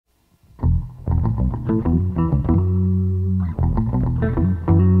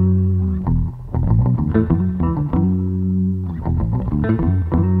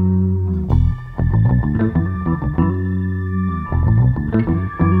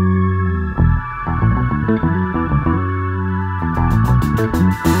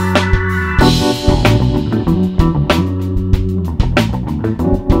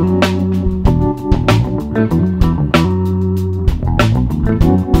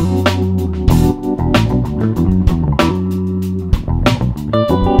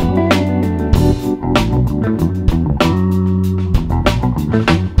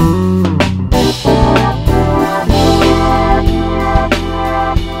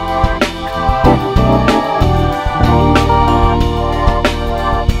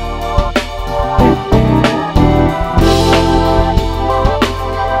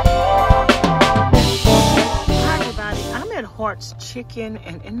HARTZ chicken,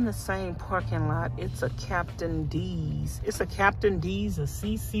 and in the same parking lot it's a Captain D's. It's a Captain D's, a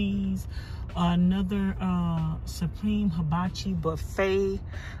CC's, another Supreme Hibachi buffet.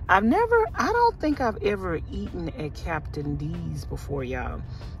 I don't think I've ever eaten at Captain D's before, y'all.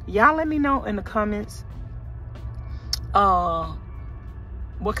 Y'all let me know in the comments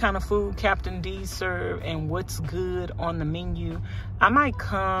what kind of food Captain D's serve and what's good on the menu. I might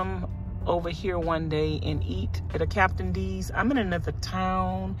come over here one day and eat at a Captain D's. I'm in another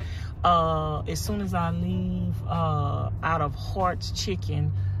town. As soon as I leave out of HARTZ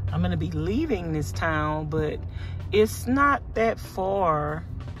chicken, I'm gonna be leaving this town, but it's not that far.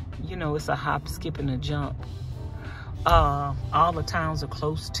 You know, it's a hop, skip, and a jump. All the towns are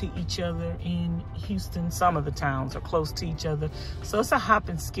close to each other in Houston. Some of the towns are close to each other. So it's a hop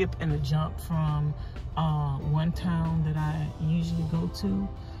and skip and a jump from one town that I usually go to.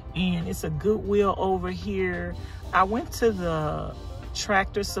 And it's a Goodwill over here. I went to the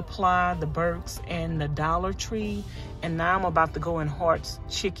Tractor Supply, the Burks, and the Dollar Tree, and now I'm about to go in HARTZ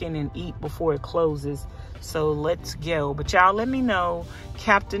chicken and eat before it closes. So let's go. But y'all let me know,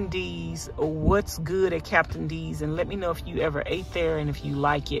 Captain D's, what's good at Captain D's, and let me know if you ever ate there and if you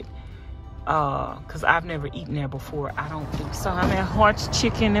like it. Because I've never eaten there before, I don't think. So I'm at HARTZ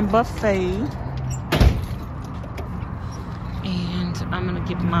chicken and buffet. And I'm gonna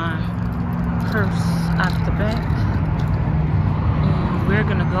get my purse out the back. And we're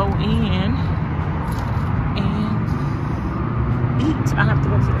gonna go in and eat. I have to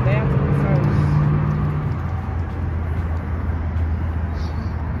go to the bathroom first.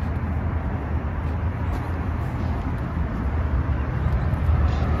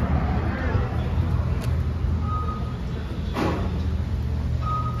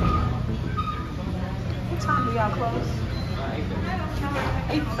 What time do y'all close?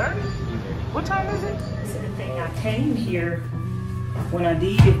 8:30? What time is it? This is the thing. I came here when I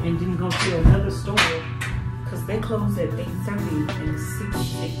did and didn't go to another store because they close at 8:30 and it's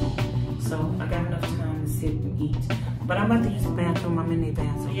 6:50. So I got enough time to sit and eat. But I'm about to use the bathroom. I'm in the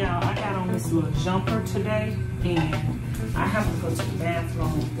bathroom. So yeah, I got on this little jumper today and I have to go to the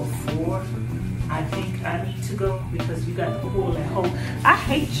bathroom before I think I need to go because you got to pull that whole. I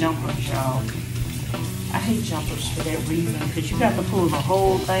hate jumpers, y'all. I hate jumpers for that reason, because you got to pull the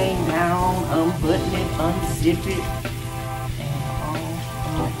whole thing down, unbutton it, unzip it, and all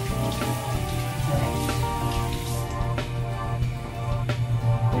of that.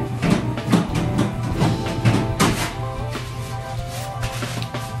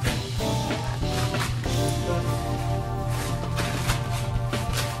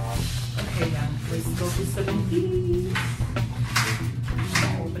 Okay, now let's go get some eat.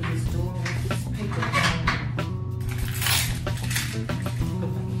 Open this door with this paper.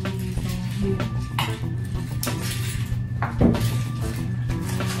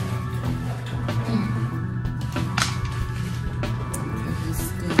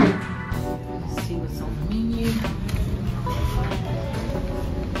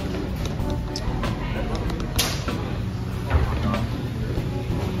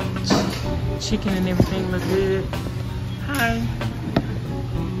 Chicken and everything look good. Hi.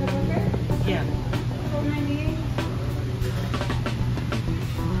 Yeah.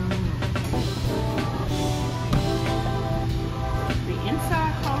 The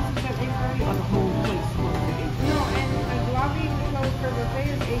inside closes at 8:30 or the whole place closes at 8:30? No, and the lobby closed for buffet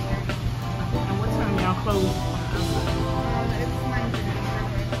is 8:30. And what time y'all close? It's 9:30.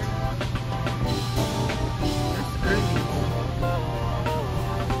 That's early.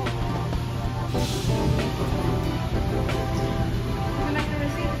 Would you like the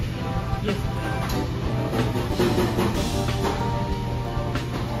receipt? Yes.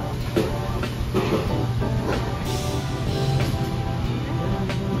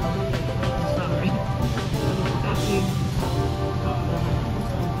 Sorry.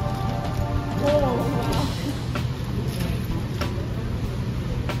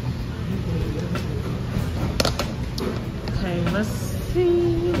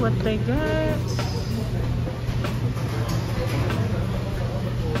 see what they got.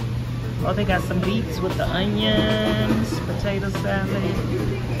 Oh, they got some beets with the onions, potato salad,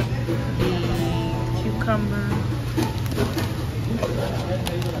 the cucumber.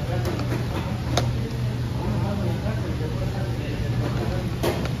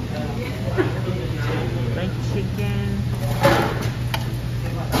 Baked chicken.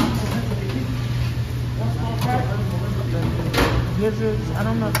 Gizzards. I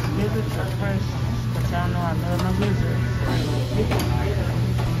don't know if the gizzards are fresh, but y'all know I love my gizzards.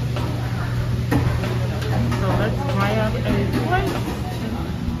 So let's grab a plate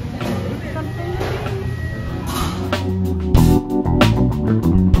and get something to eat.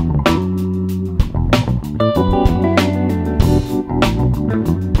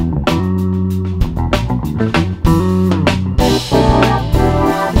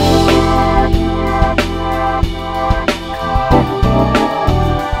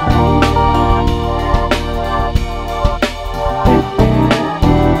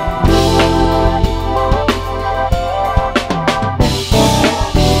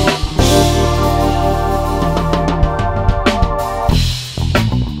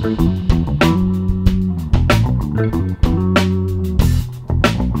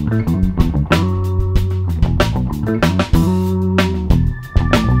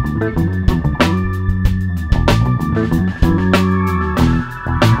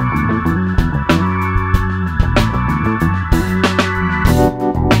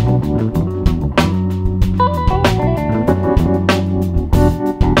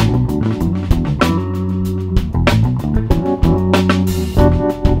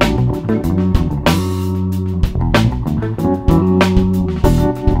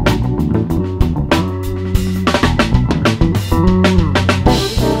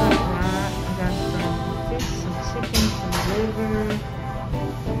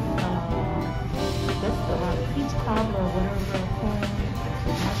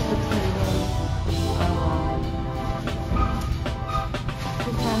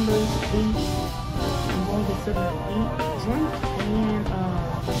 I'm going to sit and eat, drink, and a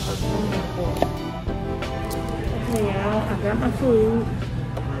spoon and fork. Okay, y'all, I got my food.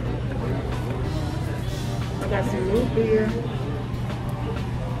 I got some root beer.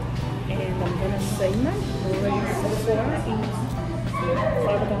 And I'm going to say my grace before I eat.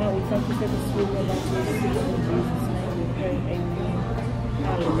 Father God, we thank you for this food. We're about to receive in Jesus' name. We pray, amen.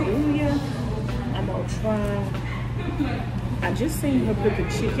 Hallelujah. I'm going to try. I just seen her put the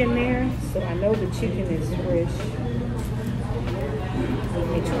chicken there, so I know the chicken is fresh. Let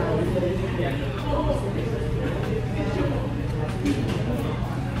me try it.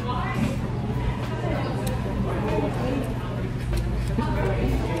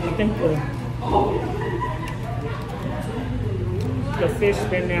 I think the fish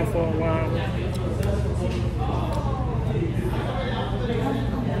been there for a while.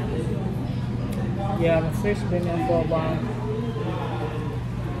 Yeah, the fish been there for a while.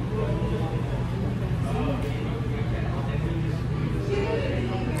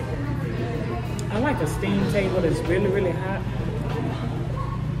 I like a steam table that's really, really hot.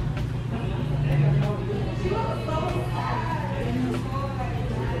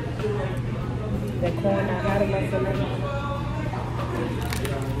 That corn not hot enough for me.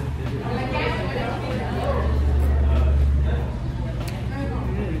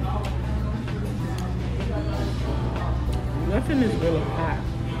 Nothing is really hot.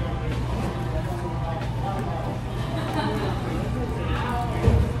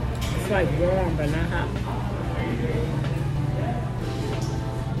 It's like warm, but not hot.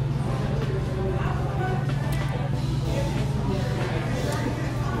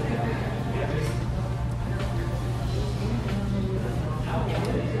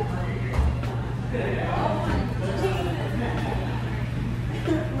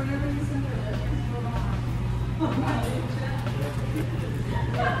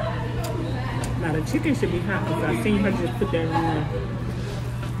 Now the chicken should be hot because I seen her just put that on there.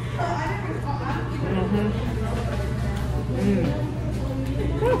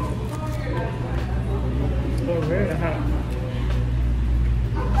 Oh, very hot.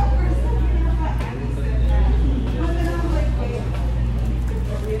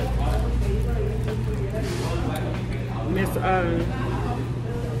 Miss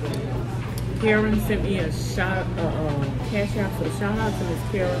Karen sent me a shot, cash out for the shout out to Miss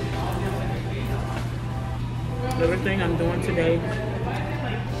Karen. Everything I'm doing today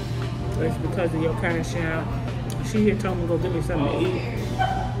is because of your kind of shout. She here told me to go get me something to eat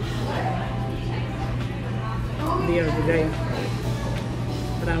the other day.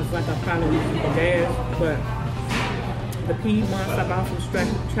 But I was like, I probably need some gas, but the Piedmonts. I bought some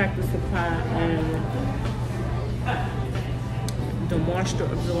Tractor Supply and the moisture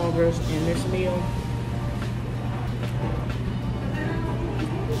absorbers in this meal.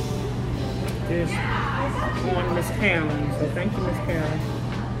 This on Miss Karen, so thank you, Miss Karen.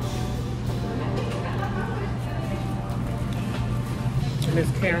 Miss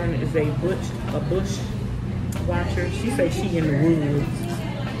Karen is a bush watcher. She says she in the woods.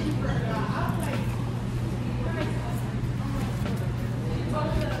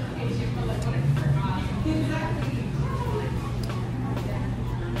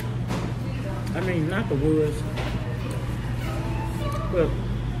 I mean, not the woods, but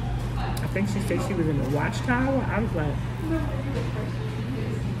I think she said she was in the watchtower. I was like,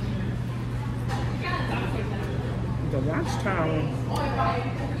 the watchtower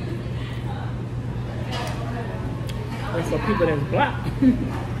is for people that's black.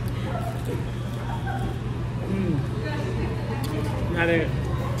 Now that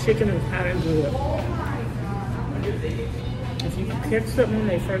chicken is hot and good. If you catch something when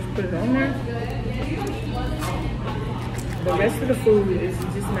they first put it on there, the rest of the food is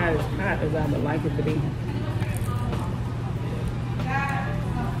just not as hot as I would like it to be.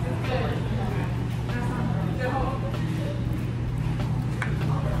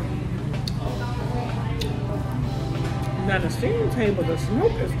 Now the steam table, the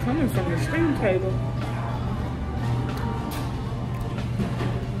smoke is coming from the steam table.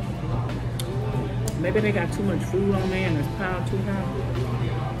 Maybe they got too much food on there and it's piled too high.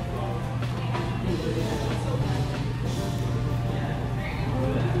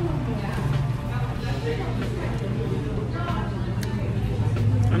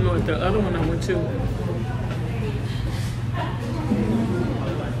 I know at the other one I went to,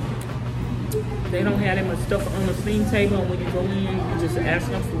 they don't have that much stuff on the steam table, and when you go in, you just ask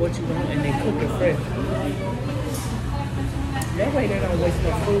them for what you want and they cook it fresh. That way they don't waste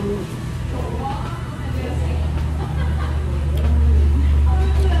no food.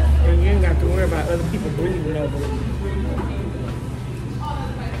 And you ain't got to worry about other people breathing over it.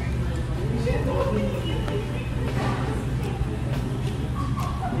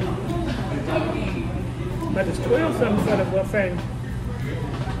 But it's 12 something for the buffet.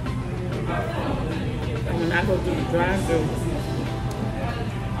 And when I go through the drive-thru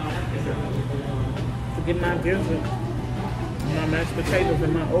to get my gizzard, my mashed potatoes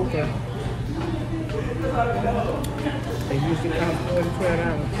and my okra, they usually cost more than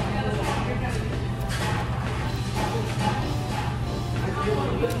 $12.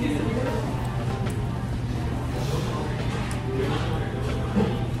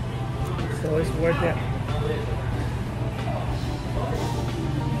 So it's worth it.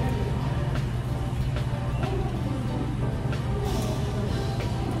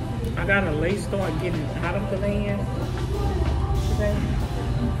 I got a late start getting out of the land today,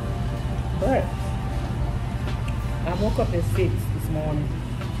 but I woke up at 6 this morning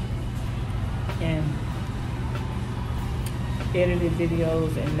and edited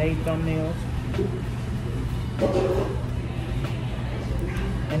videos and made thumbnails,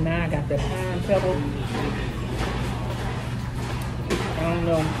 and now I got that pine pebble. I don't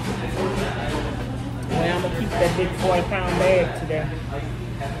know where I'm gonna keep that big 40-pound bag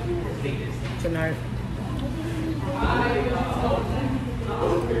tonight.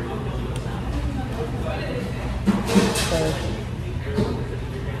 So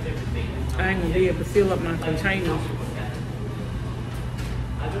I ain't gonna be able to fill up my containers.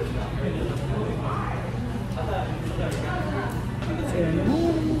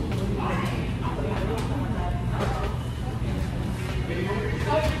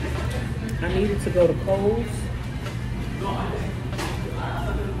 I needed to go to Kohl's.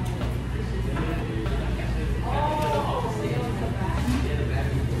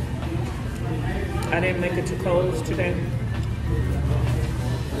 I didn't make it to Kohl's today.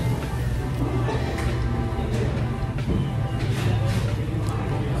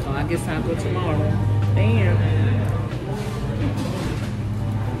 So I guess I'll go tomorrow. And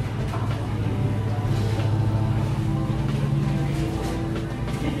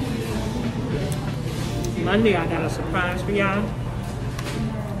Monday I got a surprise for y'all.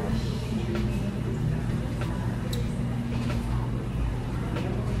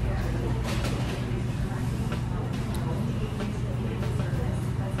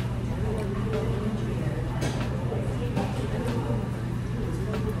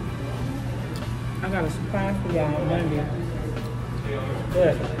 I got a surprise for y'all on Monday,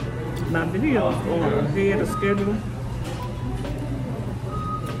 but my videos are ahead of schedule,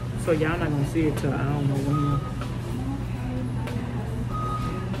 so y'all not gonna see it till I don't know when.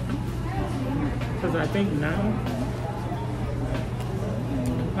 Cause I think now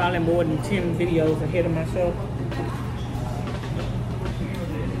Probably more than 10 videos ahead of myself.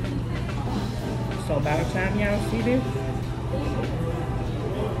 So by the time y'all see this,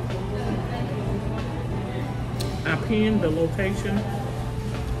 I pinned the location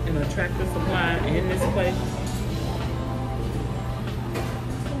and a Tractor Supply in this place.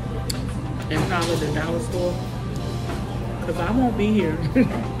 And probably the dollar store. Because I won't be here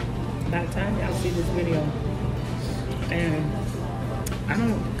by the time y'all see this video. And I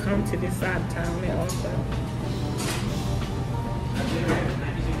don't come to this side of town that often.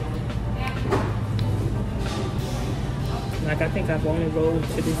 Like I think I've only rode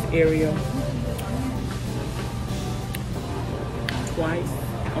to this area twice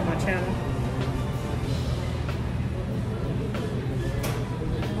on my channel.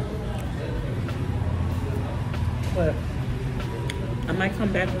 But I might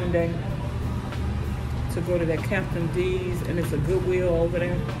come back one day to go to that Captain D's, and it's a Goodwill over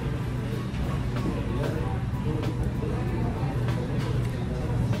there.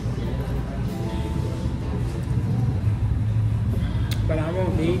 But I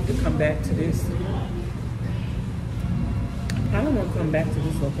won't need to come back to this. I don't want to come back to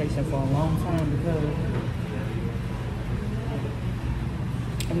this location for a long time because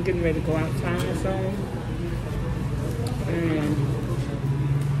I'm getting ready to go out of town or so. And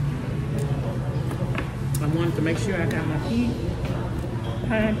I wanted to make sure I got my pea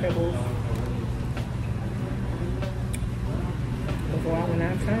pine pebbles before I went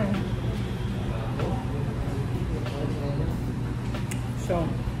out of town. So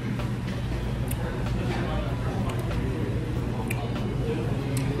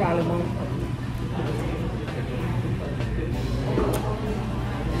probably won't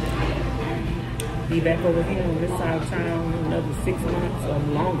be back over here on this side of town another 6 months or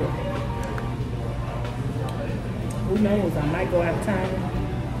longer. Who knows? I might go out of town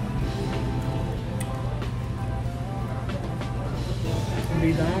and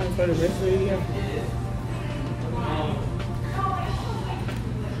be gone for the rest of the year.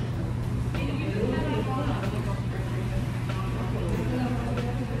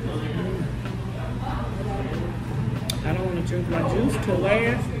 I don't want to drink my juice till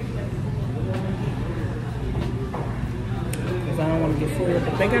last. I don't want to get full,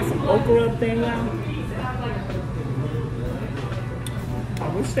 but they got some okra up there now. I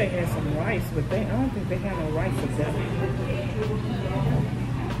wish they had some rice, but I don't think they have no rice up there.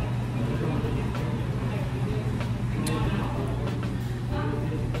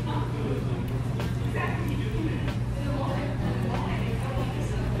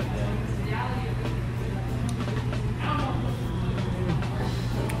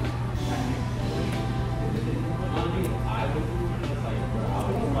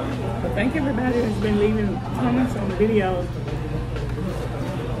 Thank everybody that's been leaving comments on the videos.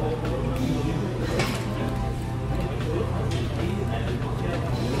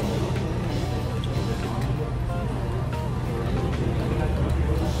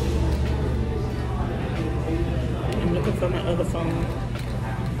 I'm looking for my other phone.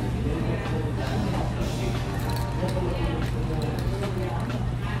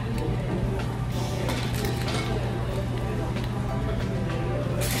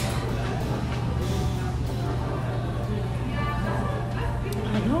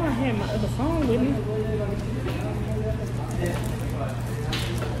 I had my other phone with me.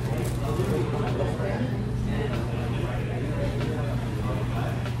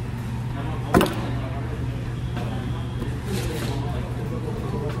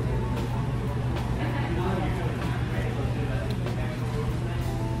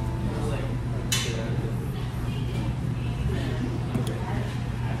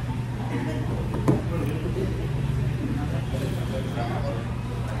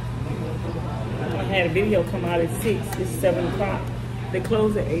 I had a video come out at 6. It's 7 o'clock. They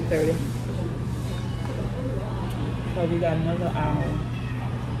close at 8:30. So we got another hour.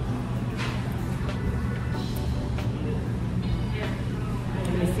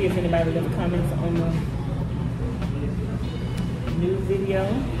 Let me see if anybody left comments on the new video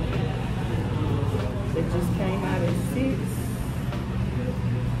that just came out at 6.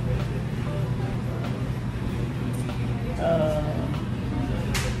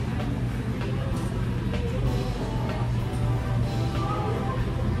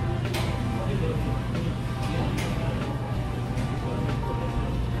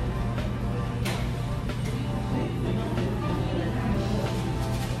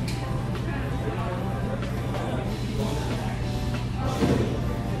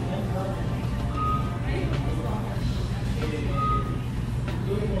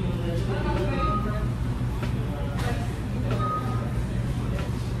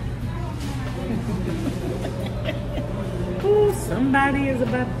 Somebody is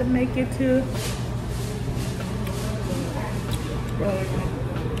about to make it to.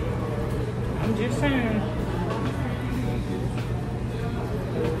 I'm just saying.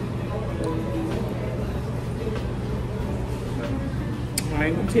 I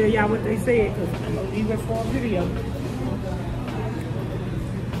ain't gonna tell y'all what they said because I'm gonna leave it for a video.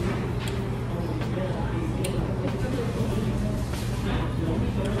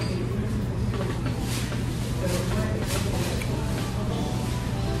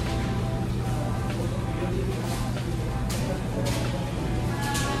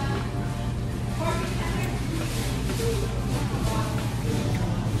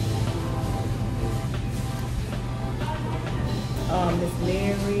 Miss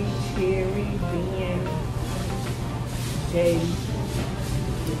Mary, Cherry, Ben, Jay,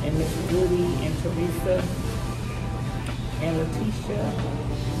 and Miss Woody, and Teresa, and Letitia.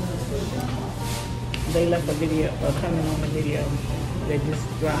 They left a video, a comment on the video that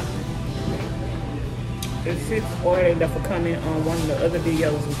just dropped. It's 6, or they left a comment on one of the other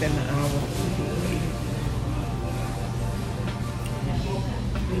videos within the hour.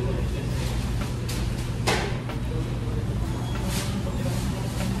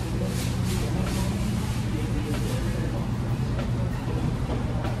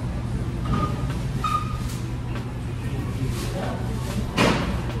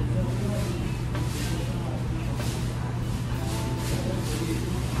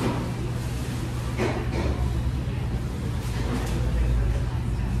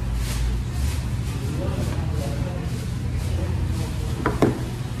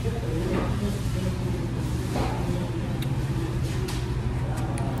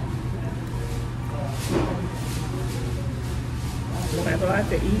 Whenever I have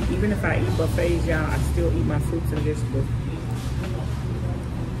to eat, even if I eat buffets, y'all, I still eat my fruits and vegetables.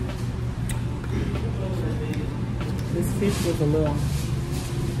 This fish was a little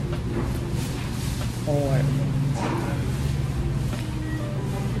hard.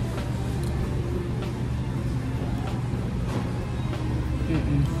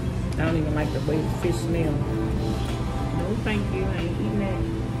 I don't even like the way the fish smell. No, thank you. I ain't eating that.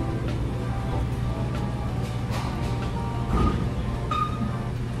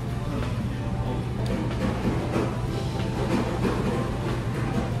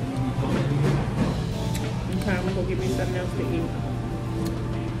 I'm gonna go get me something else to eat.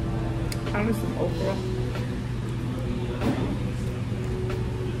 Probably some okra.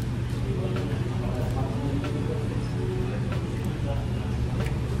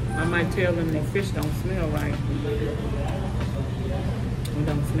 I might tell them that fish don't smell right. It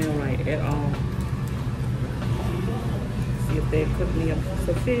don't smell right at all. See if they cook me a piece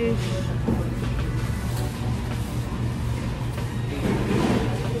of fish.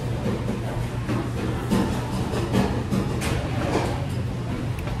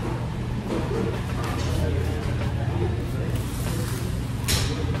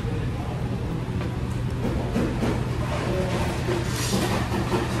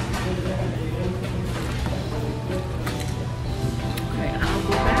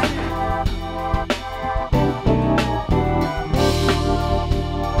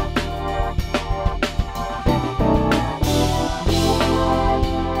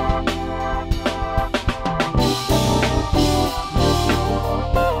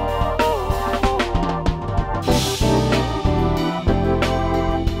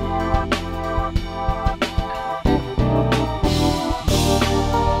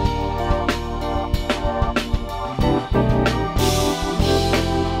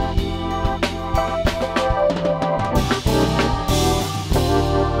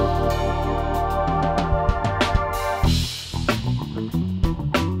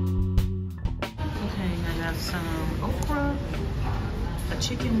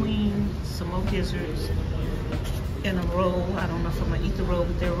 Chicken wings, some more gizzards, and a roll. I don't know if I'm gonna eat the roll,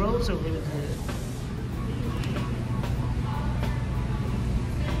 but their rolls are really good.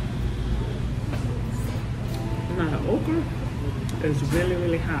 Now the okra is really,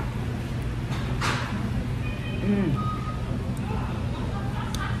 really hot.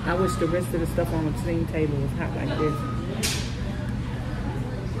 I wish the rest of the stuff on the clean table was hot like this.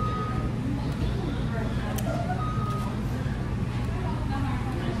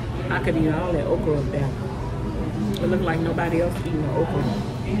 I could eat all that okra up there. It looked like nobody else eating the okra.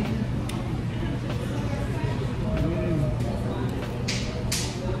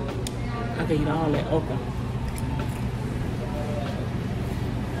 I could eat all that okra.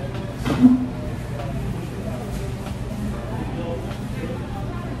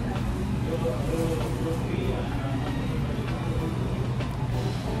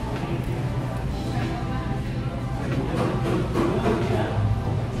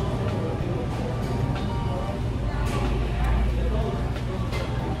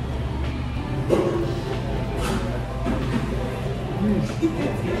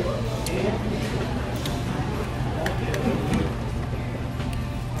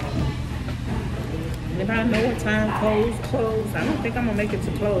 Anybody know what time close? I don't think I'm gonna make it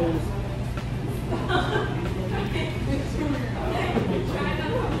to close.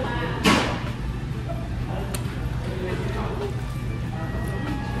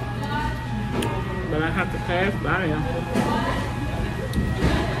 But I have to pass by them.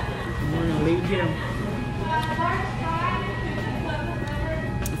 I'm gonna leave here.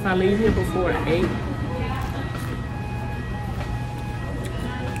 If I leave here before 8,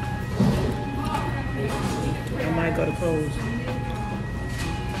 I might go to close.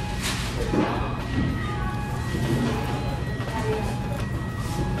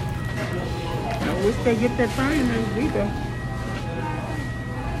 I wish they get that train and be there.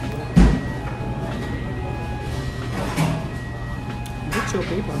 Get your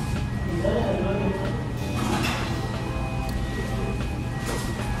people.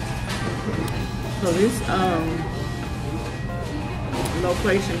 So this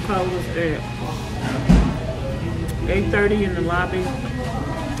location closed at 8:30 in the lobby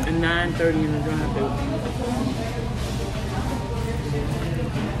and 9:30 in the drive-thru.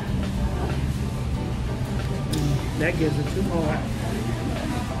 That gives it too hard.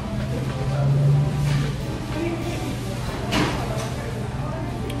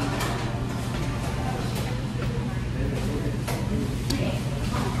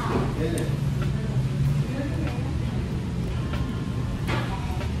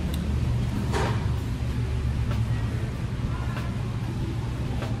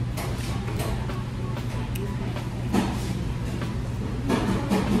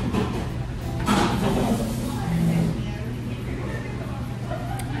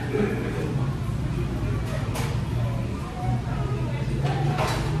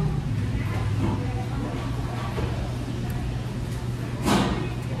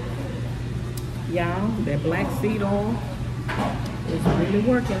 Y'all, that black seed oil is really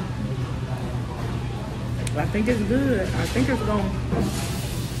working. I think it's good. I think it's gonna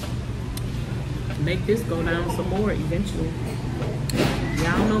make this go down some more eventually.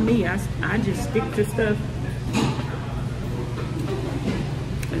 Y'all know me, I just stick to stuff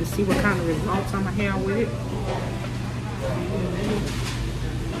and see what kind of results I'm gonna have with it.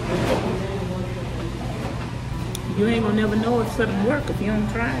 You ain't gonna never know if something work if you don't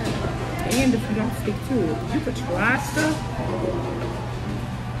try it. And if you don't stick to it. You could try stuff,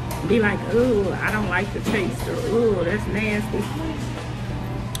 be like, oh, I don't like the taste, or oh, that's nasty.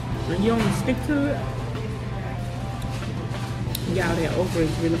 When you don't stick to it, y'all, that okra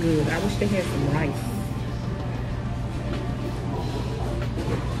is really good. I wish they had some rice.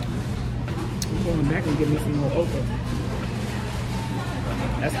 I'm going back and get me some more okra.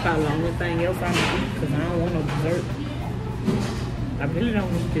 That's probably the only thing else I'm gonna eat because I don't want no dessert. I really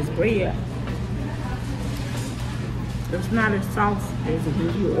don't need this bread. It's not as soft as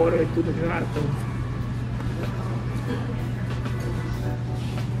when you order it through the drive-thru.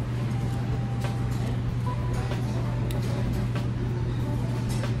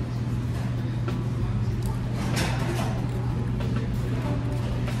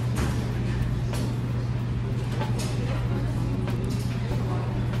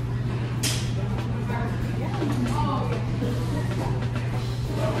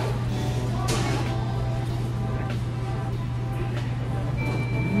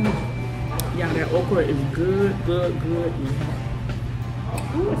 Yeah, that okra is good, good, good.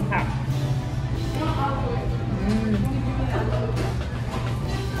 Ooh, it's hot.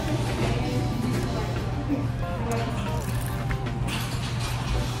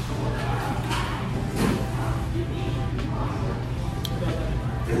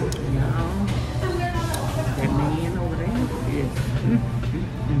 That man over there is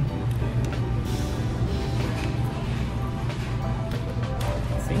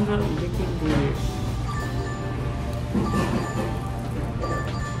finger looking good.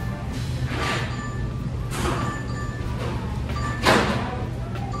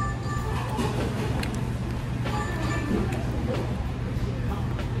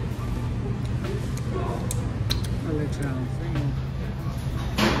 I'll let y'all see.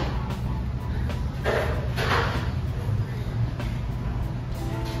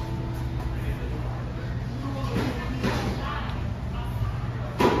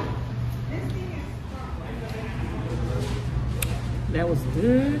 That was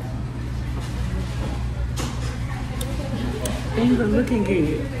good. Things are looking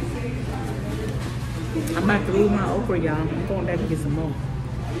good. I'm about to leave my okra, y'all. I'm going back to get some more.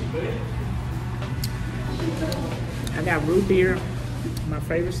 I got root beer, my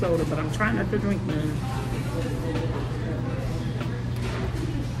favorite soda, but I'm trying not to drink none.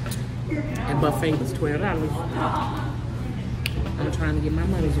 And buffet was $12. I'm trying to get my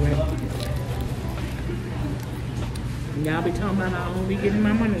money's worth. Y'all be talking about I don't be getting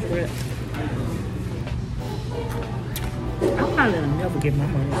my money's worth. I probably will never get my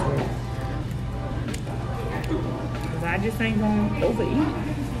money's worth. Cause I just ain't gonna overeat.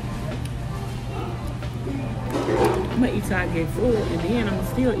 I'm gonna eat till I get full, and then I'm gonna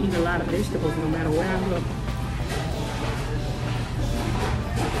still eat a lot of vegetables no matter where I go.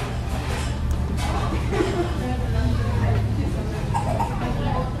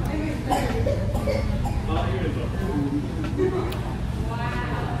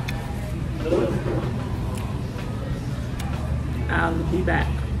 I'll be back.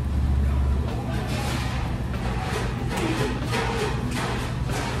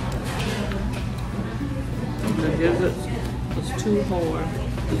 The desert is too hard.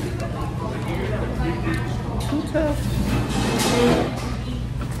 Too tough.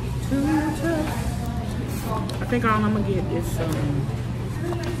 Too tough. I think all I'm gonna get is some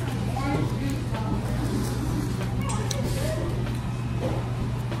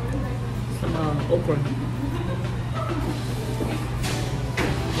okra.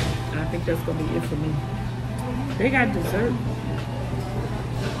 I think that's gonna be it for me. They got dessert.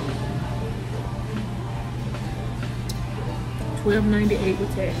 $12.98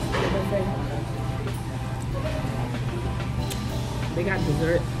 with tax. They got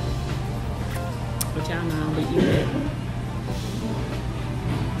dessert. But y'all know I'll be eating it.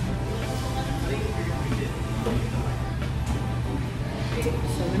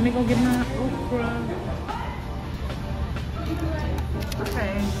 So let me go get my okra.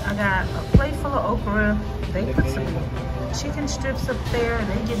 Okay, I got a plate full of okra. They put some chicken strips up there.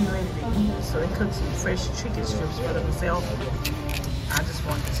 They're getting ready to eat, so they cooked some fresh chicken strips for themselves. I just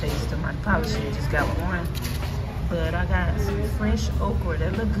want to taste them. I probably should have just got one. But I got some fresh okra.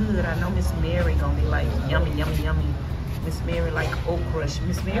 That look good. I know Miss Mary gonna be like, yummy, yummy, yummy. Miss Mary like okra.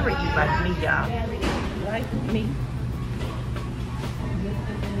 Miss Mary eat like me, y'all. Like me.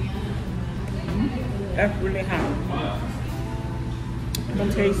 That's really hot. I'm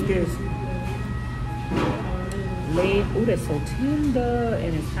gonna taste this. Leg. Oh, that's so tender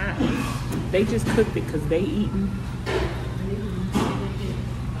and it's hot. They just cooked it because they eating.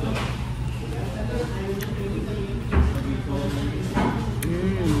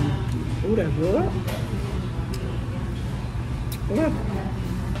 Oh, that's good. Oh,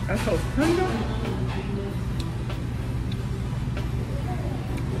 that's so tender.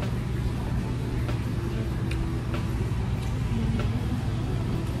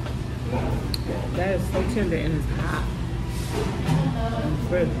 That is so tender and it's hot. And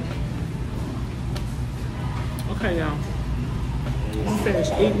fresh. Okay, y'all. I'm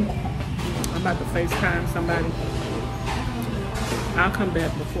finished eating. I'm about to FaceTime somebody. I'll come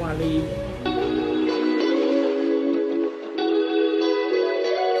back before I leave.